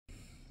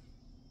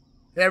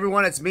Hey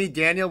everyone, it's me,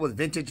 Daniel, with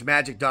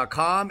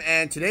VintageMagic.com,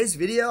 and today's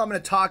video I'm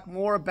going to talk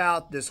more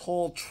about this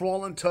whole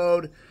Troll and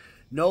Toad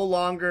no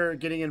longer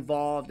getting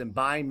involved in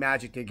buying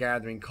Magic the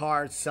Gathering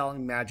cards,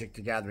 selling Magic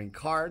the Gathering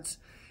cards,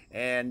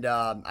 and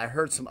I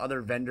heard some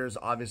other vendors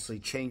obviously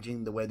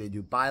changing the way they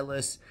do buy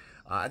lists.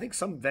 I think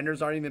some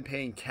vendors aren't even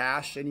paying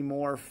cash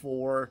anymore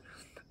for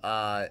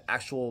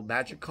actual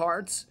Magic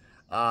cards.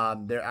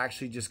 They're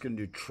actually just going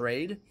to do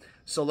trade.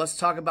 So let's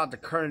talk about the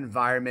current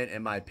environment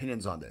and my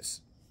opinions on this.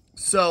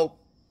 So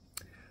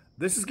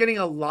this is getting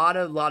a lot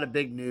of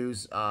big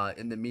news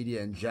in the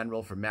media in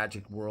general for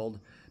Magic World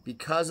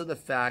because of the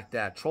fact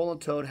that Troll and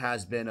Toad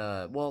has been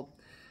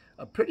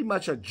pretty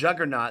much a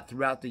juggernaut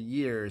throughout the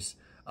years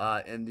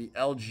in the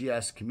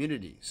LGS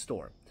community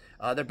store.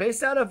 They're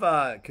based out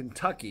of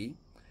Kentucky,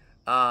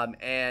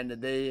 and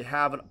they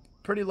have a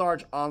pretty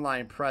large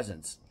online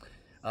presence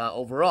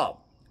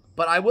overall.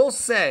 But I will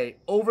say,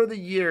 over the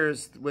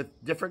years,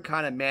 with different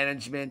kind of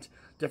management,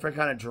 different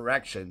kind of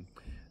direction,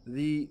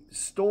 the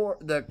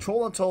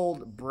Troll and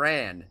Toad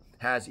brand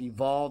has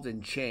evolved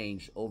and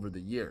changed over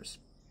the years.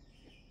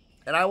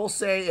 And I will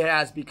say it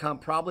has become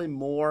probably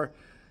more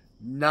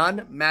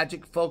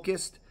non-Magic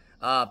focused,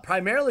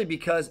 primarily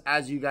because,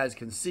 as you guys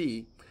can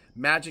see,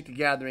 Magic the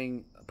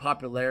Gathering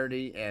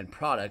popularity and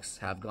products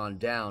have gone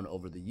down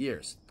over the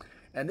years.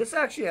 And this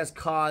actually has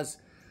caused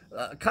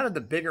kind of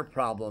the bigger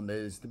problem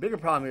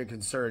here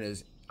concern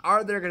is,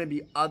 are there going to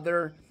be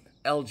other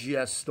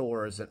LGS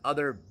stores and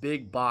other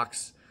big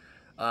box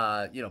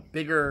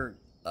bigger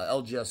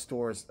LGS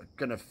stores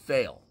going to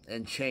fail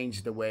and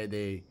change the way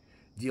they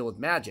deal with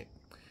Magic?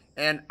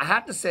 And I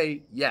have to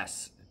say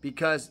yes,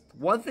 because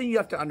one thing you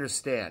have to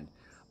understand,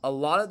 a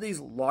lot of these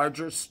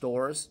larger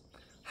stores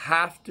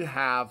have to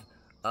have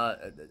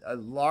a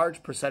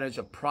large percentage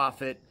of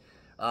profit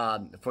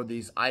for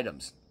these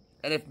items.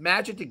 And if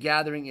Magic the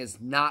Gathering is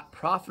not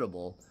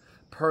profitable,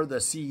 per the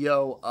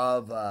CEO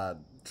of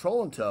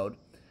Troll and Toad,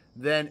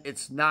 then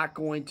it's not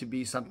going to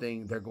be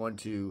something they're going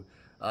to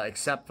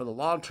accept for the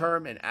long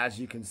term. And as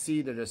you can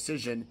see, the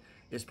decision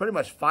is pretty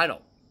much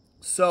final.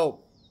 So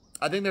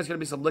I think there's going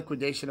to be some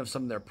liquidation of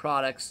some of their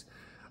products,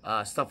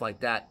 stuff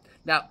like that.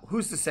 Now,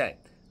 who's to say?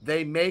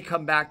 They may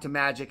come back to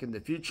Magic in the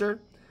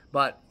future,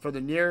 but for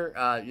the near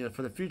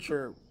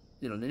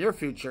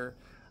future,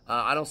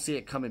 I don't see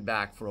it coming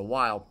back for a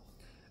while.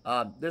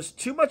 There's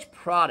too much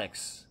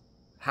products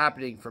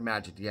happening for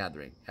Magic the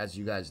Gathering, as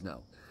you guys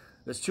know.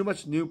 There's too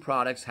much new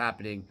products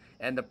happening,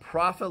 and the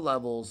profit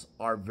levels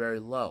are very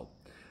low.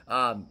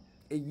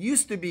 It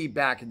used to be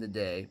back in the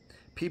day,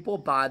 people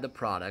buy the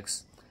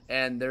products,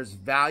 and there's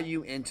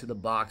value into the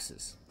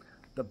boxes.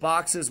 The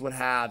boxes would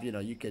have,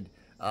 you could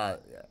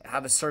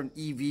have a certain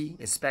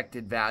EV,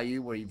 expected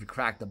value, where if you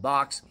crack the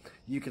box,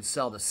 you could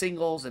sell the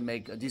singles and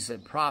make a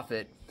decent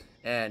profit,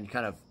 and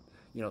kind of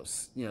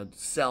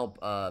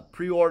sell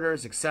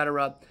pre-orders,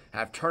 etc.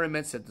 Have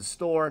tournaments at the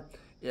store.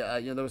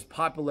 There was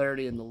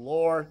popularity in the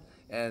lore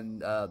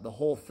and the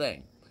whole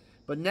thing.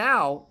 But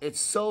now it's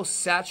so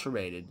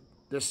saturated.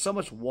 There's so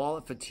much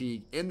wallet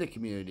fatigue in the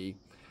community.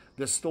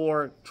 The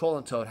store, Troll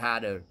and Toad, had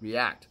to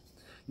react.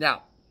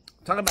 Now,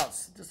 talking about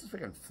this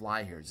freaking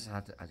fly here. Just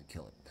have to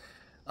kill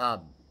it.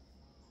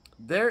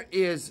 There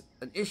is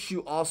an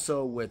issue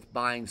also with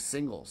buying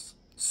singles.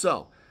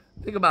 So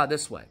think about it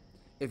this way.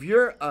 If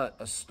you're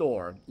a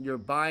store, you're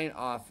buying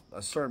off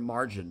a certain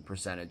margin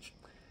percentage,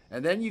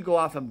 and then you go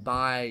off and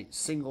buy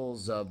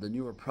singles of the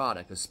newer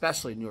product,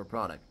 especially newer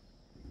product.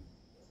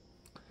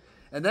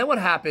 And then what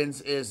happens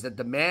is the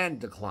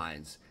demand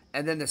declines,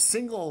 and then the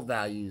single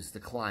values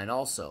decline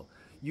also.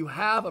 You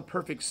have a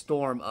perfect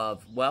storm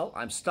of, well,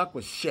 I'm stuck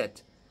with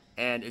shit,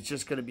 and it's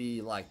just going to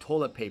be like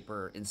toilet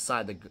paper in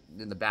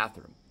the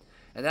bathroom.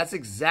 And that's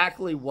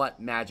exactly what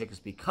Magic has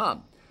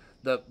become.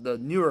 The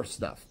newer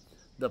stuff.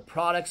 The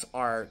products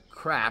are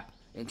crap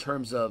in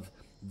terms of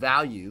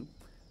value.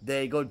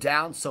 They go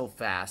down so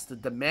fast. The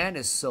demand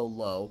is so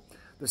low.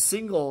 The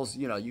singles,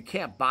 you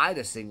can't buy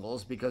the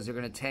singles because they're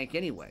going to tank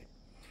anyway.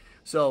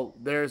 So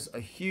there's a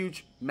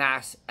huge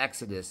mass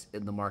exodus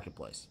in the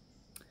marketplace.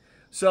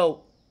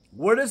 So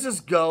where does this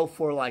go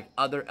for like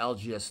other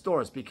LGS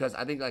stores? Because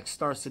I think like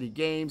Star City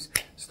Games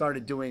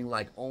started doing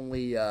like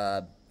only,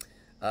 what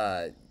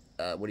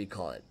do you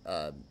call it?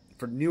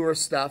 For newer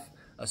stuff,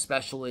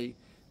 especially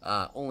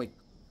only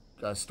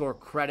store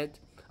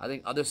credit. I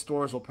think other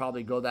stores will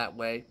probably go that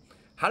way.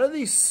 How do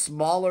these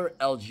smaller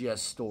LGS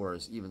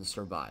stores even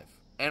survive?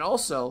 And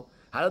also,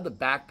 how do the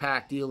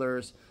backpack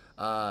dealers,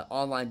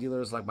 online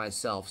dealers like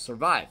myself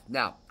survive?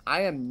 Now,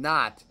 I am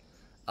not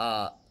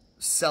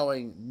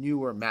selling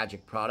newer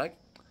Magic product,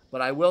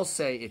 but I will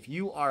say if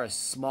you are a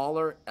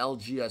smaller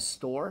LGS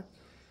store,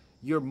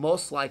 you're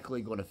most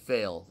likely going to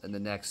fail in the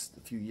next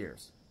few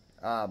years.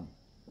 Or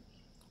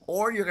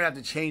you're going to have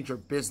to change your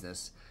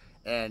business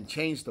and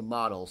change the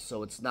model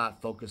so it's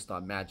not focused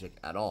on Magic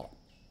at all.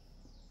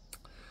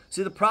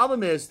 See, the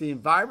problem is the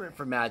environment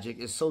for Magic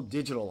is so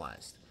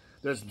digitalized.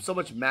 There's so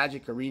much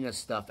Magic Arena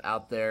stuff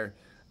out there.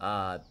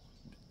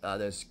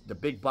 There's the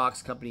big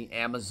box company,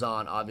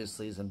 Amazon,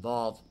 obviously is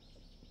involved.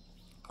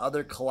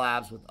 other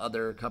collabs with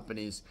other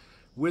companies,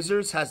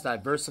 Wizards has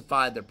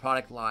diversified their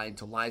product line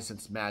to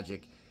license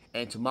Magic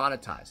and to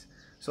monetize.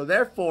 So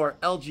therefore,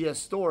 LGS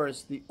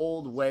stores, the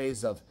old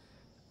ways of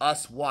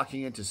us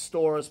walking into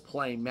stores,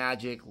 playing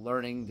Magic,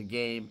 learning the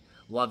game,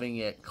 loving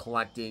it,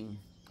 collecting,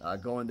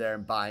 going there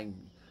and buying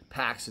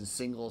packs and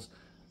singles,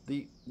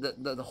 the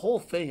whole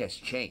thing has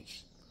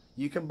changed.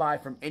 You can buy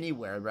from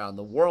anywhere around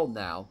the world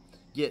now,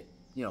 get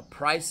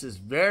prices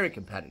very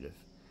competitive.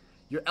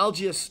 Your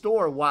LGS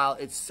store, while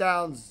it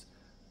sounds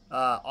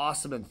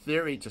awesome in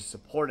theory to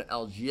support an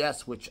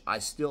LGS, which I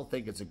still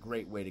think is a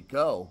great way to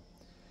go,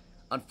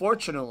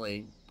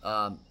 unfortunately,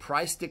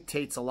 price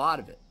dictates a lot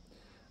of it.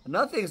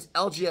 Another thing is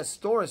LGS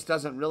stores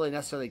doesn't really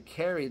necessarily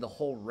carry the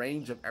whole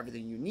range of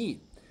everything you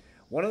need.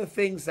 One of the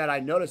things that I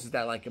noticed is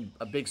that like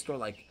a big store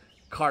like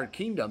Card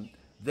Kingdom,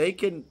 they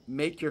can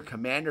make your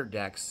commander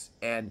decks,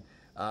 and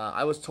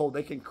I was told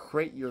they can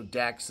create your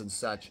decks and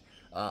such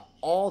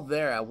all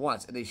there at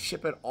once, and they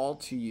ship it all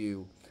to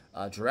you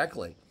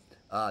directly,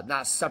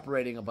 not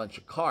separating a bunch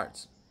of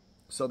cards.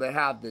 So they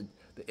have the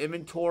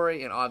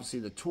inventory and obviously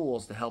the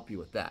tools to help you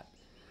with that.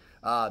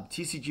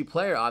 TCG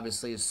Player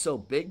obviously is so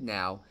big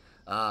now,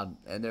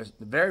 and they're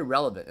very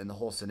relevant in the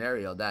whole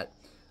scenario that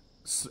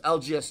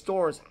LGS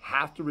stores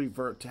have to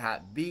revert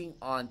to being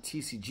on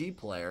TCG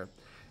Player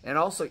and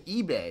also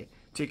eBay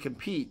to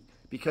compete,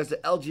 because the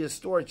LGS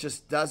store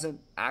just doesn't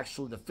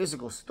actually, the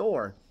physical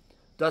store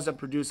doesn't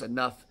produce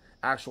enough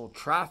actual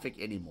traffic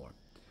anymore.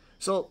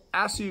 So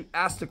ask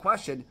the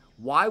question,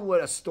 why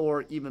would a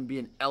store even be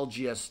an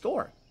LGS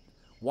store?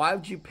 Why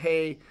would you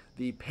pay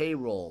the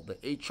payroll, the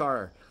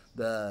HR,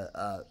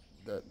 the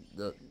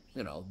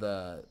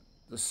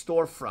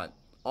storefront,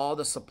 all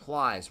the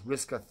supplies,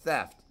 risk of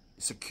theft,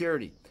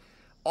 security?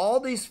 All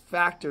these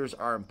factors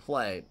are in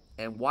play,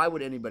 and why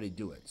would anybody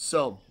do it?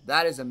 So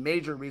that is a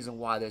major reason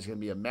why there's going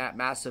to be a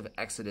massive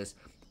exodus.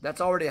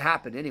 That's already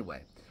happened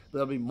anyway, but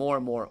there'll be more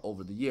and more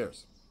over the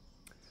years.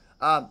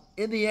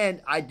 In the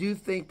end, I do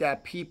think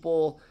that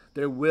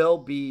there will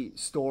be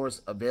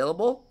stores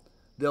available.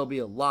 There'll be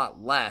a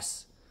lot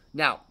less.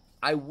 Now,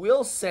 I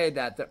will say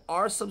that there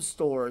are some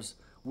stores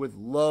with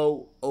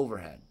low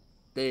overhead.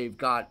 They've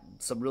got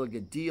some really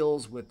good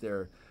deals with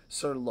their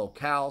certain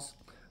locales.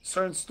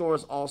 Certain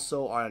stores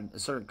also are in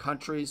certain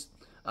countries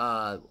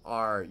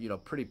are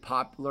pretty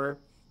popular,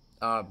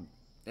 and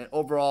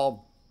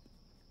overall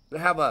they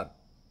have a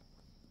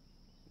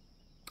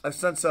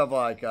sense of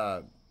like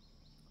a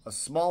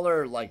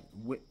smaller like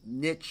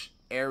niche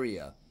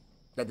area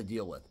that they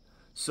deal with.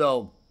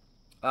 So,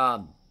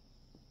 for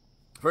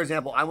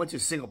example, I went to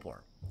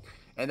Singapore,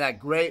 and that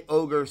Great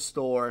Ogre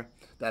store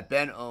that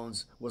Ben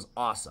owns was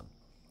awesome.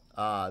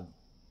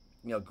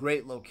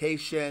 Great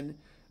location,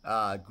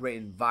 great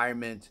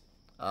environment.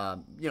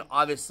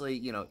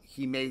 Obviously,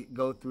 he may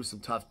go through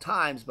some tough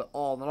times, but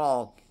all in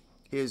all,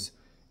 his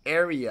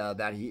area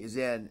that he is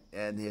in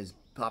and his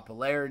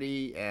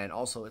popularity, and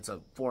also it's a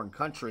foreign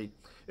country,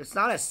 it's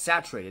not as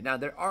saturated. Now,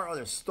 there are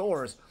other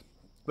stores,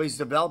 but he's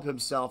developed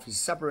himself, he's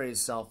separated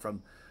himself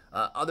from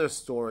other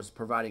stores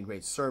providing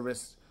great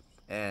service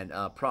and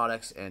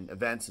products and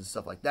events and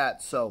stuff like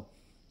that. So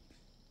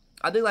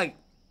I think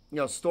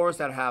stores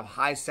that have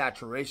high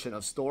saturation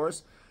of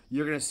stores,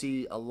 you're going to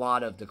see a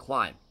lot of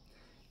decline.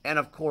 And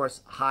of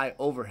course, high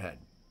overhead.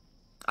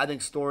 I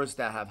think stores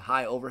that have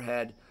high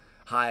overhead,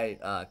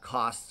 high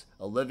costs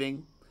of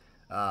living,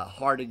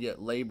 hard to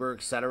get labor,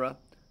 etc.,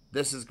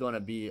 this is going to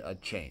be a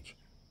change.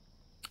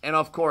 And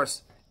of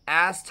course,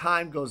 as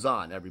time goes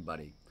on,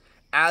 everybody,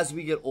 as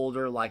we get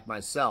older like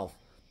myself,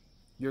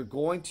 you're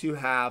going to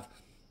have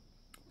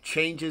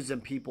changes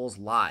in people's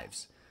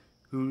lives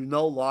who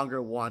no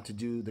longer want to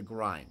do the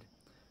grind,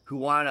 who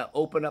want to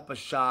open up a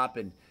shop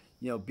and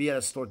be at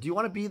a store. Do you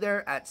want to be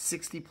there at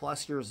 60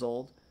 plus years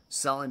old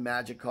selling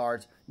Magic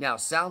cards? Now,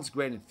 sounds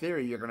great in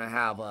theory. You're going to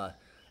have a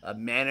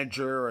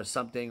manager or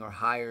something, or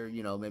hire,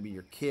 maybe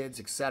your kids,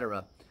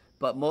 etc.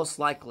 But most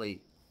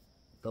likely,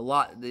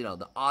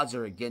 the odds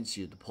are against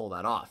you to pull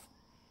that off.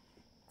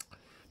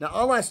 Now,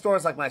 online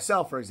stores like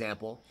myself, for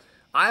example,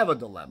 I have a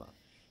dilemma,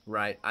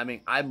 right? I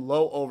mean, I'm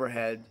low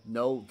overhead,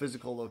 no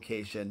physical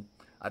location.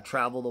 I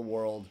travel the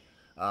world.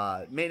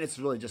 Maintenance is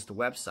really just a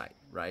website,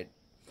 right?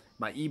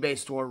 My eBay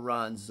store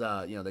runs,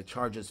 they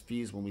charge us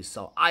fees when we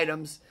sell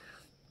items.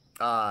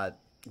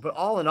 But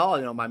all in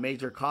all, my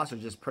major costs are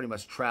just pretty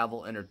much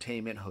travel,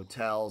 entertainment,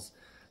 hotels,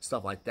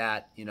 stuff like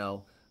that.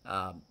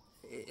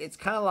 It's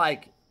kind of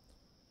like,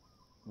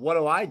 what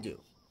do I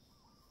do?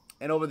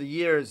 And over the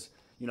years,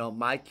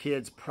 my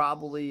kids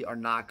probably are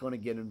not going to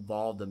get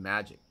involved in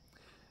Magic.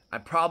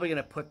 I'm probably going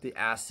to put the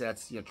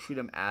assets, treat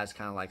them as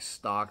kind of like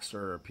stocks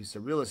or a piece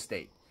of real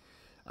estate.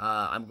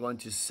 I'm going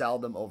to sell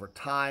them over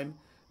time,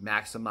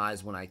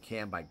 maximize when I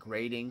can by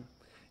grading,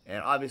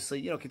 and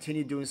obviously,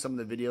 continue doing some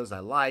of the videos I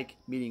like,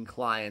 meeting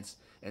clients,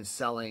 and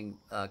selling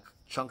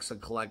chunks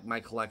of my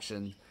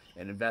collection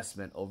and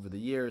investment over the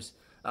years,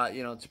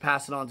 to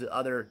pass it on to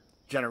other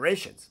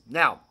generations.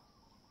 Now,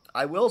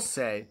 I will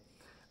say,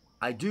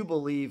 I do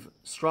believe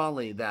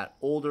strongly that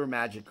older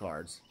Magic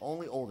cards,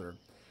 only older,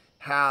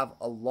 have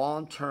a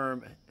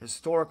long-term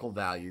historical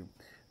value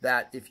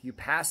that if you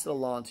pass it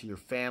along to your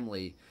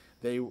family,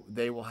 they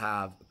will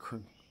have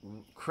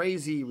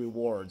crazy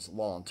rewards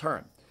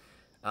long-term.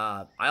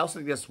 I also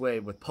think this way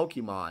with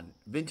Pokemon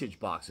vintage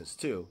boxes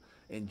too,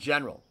 in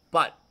general.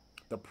 But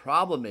the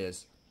problem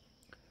is,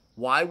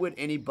 why would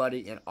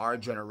anybody in our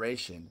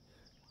generation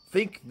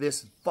think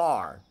this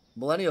far,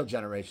 millennial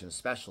generation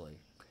especially,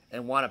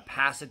 and want to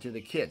pass it to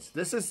the kids?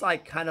 This is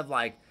like kind of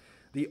like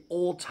the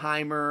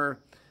old-timer,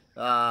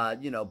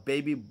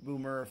 baby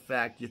boomer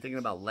effect. You're thinking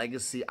about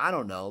legacy. I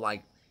don't know.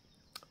 Like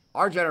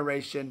our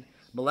generation,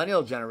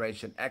 millennial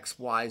generation, X,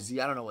 Y, Z,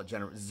 I don't know what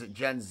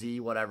Gen Z,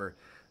 whatever.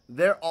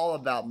 They're all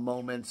about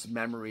moments,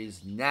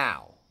 memories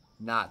now,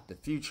 not the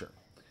future.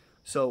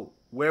 So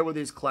where will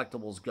these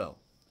collectibles go?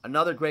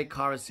 Another great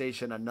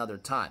conversation another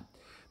time.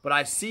 But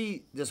I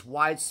see this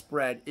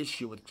widespread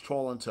issue with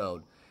Troll and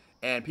Toad,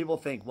 and people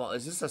think, well,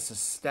 is this a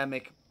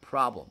systemic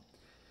problem?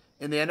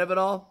 In the end of it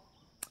all,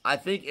 I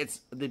think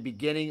it's the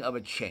beginning of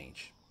a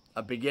change.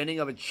 A beginning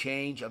of a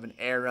change of an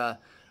era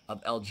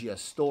of LGS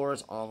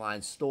stores,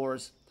 online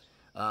stores.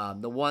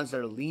 The ones that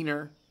are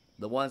leaner,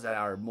 the ones that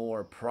are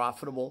more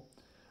profitable.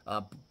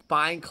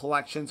 Buying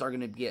collections are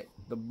going to get,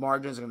 the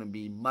margins are going to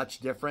be much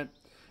different.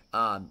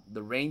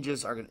 The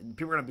ranges are going to,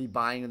 people are going to be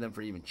buying them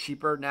for even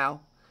cheaper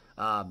now.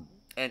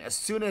 And as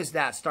soon as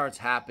that starts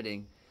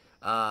happening,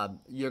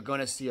 you're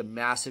going to see a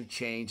massive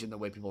change in the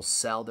way people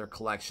sell their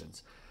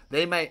collections.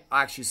 They might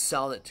actually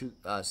sell it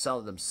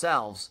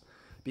themselves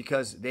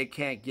because they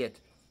can't get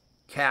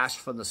cash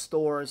from the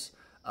stores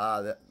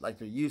like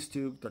they're used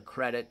to, the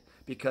credit,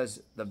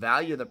 because the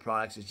value of the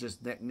products is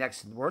just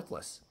next to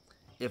worthless.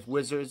 If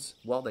Wizards,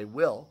 well, they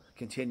will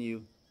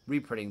continue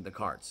reprinting the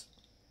cards.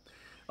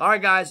 All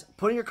right, guys,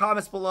 put in your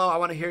comments below. I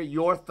want to hear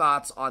your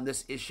thoughts on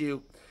this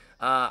issue.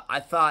 I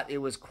thought it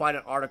was quite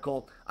an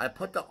article. I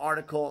put the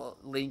article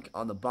link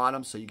on the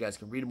bottom so you guys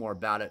can read more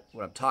about it,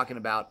 what I'm talking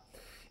about.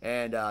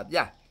 And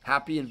yeah,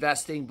 happy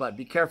investing, but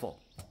be careful.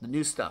 The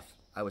new stuff,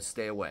 I would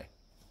stay away.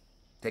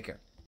 Take care.